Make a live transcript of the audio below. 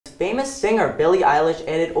famous singer Billie Eilish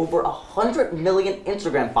added over 100 million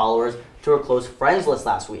Instagram followers to her close friends list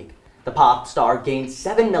last week. The pop star gained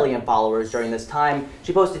 7 million followers during this time.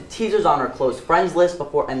 She posted teasers on her close friends list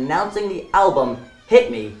before announcing the album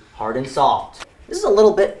Hit Me Hard and Soft. This is a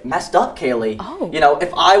little bit messed up, Kaylee. Oh. You know,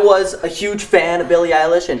 if I was a huge fan of Billie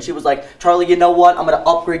Eilish and she was like, Charlie, you know what? I'm going to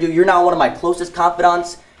upgrade you. You're now one of my closest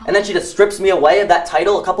confidants. And then she just strips me away of that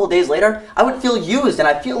title a couple of days later. I would feel used, and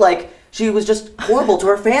I feel like she was just horrible to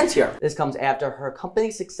her fans here. This comes after her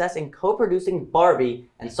company's success in co-producing Barbie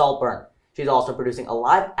and Saltburn. She's also producing a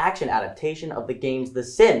live-action adaptation of the games The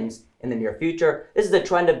Sims in the near future. This is a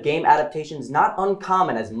trend of game adaptations not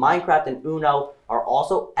uncommon, as Minecraft and Uno are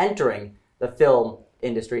also entering the film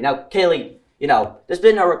industry. Now, Kaylee, you know, there's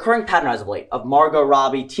been a recurring pattern as of late of Margot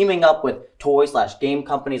Robbie teaming up with toy/game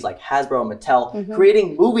companies like Hasbro and Mattel,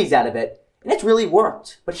 creating movies out of it, and it's really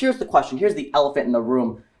worked. But here's the question, here's the elephant in the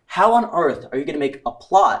room. How on earth are you going to make a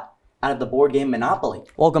plot out of the board game Monopoly?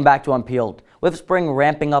 Welcome back to Unpeeled. With spring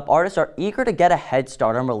ramping up, artists are eager to get a head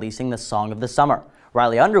start on releasing the song of the summer.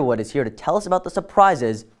 Riley Underwood is here to tell us about the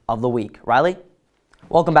surprises of the week. Riley?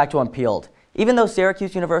 Welcome back to Unpeeled. Even though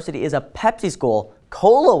Syracuse University is a Pepsi school,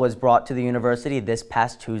 Cola was brought to the university this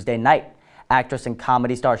past Tuesday night. Actress and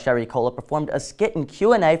comedy star Sherry Cola performed a skit and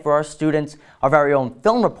Q&A for our students. Our very own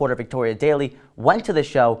film reporter Victoria Daly went to the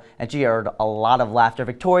show and she heard a lot of laughter.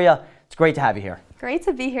 Victoria, it's great to have you here. Great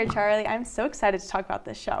to be here, Charlie. I'm so excited to talk about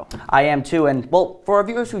this show. I am too, and well, for our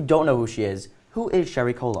viewers who don't know who she is, who is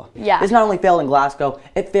Sherry Cola? Yeah. This not only failed in Glasgow,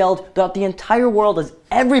 it failed throughout the entire world as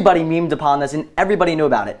everybody memed upon this and everybody knew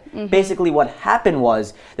about it. Basically what happened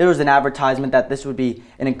was there was an advertisement that this would be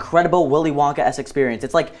an incredible Willy Wonka-esque experience.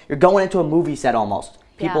 It's like you're going into a movie set almost.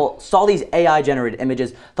 People saw these AI-generated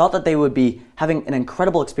images, thought that they would be having an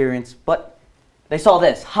incredible experience, but they saw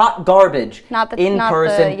this, hot garbage, in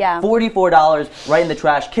person, $44 right in the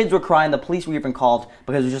trash. Kids were crying, the police were even called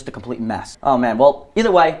because it was just a complete mess. Oh man, well,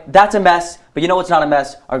 either way, that's a mess, but you know what's not a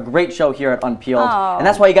mess? Our great show here at Unpeeled. And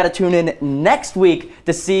that's why you gotta tune in next week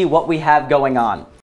to see what we have going on.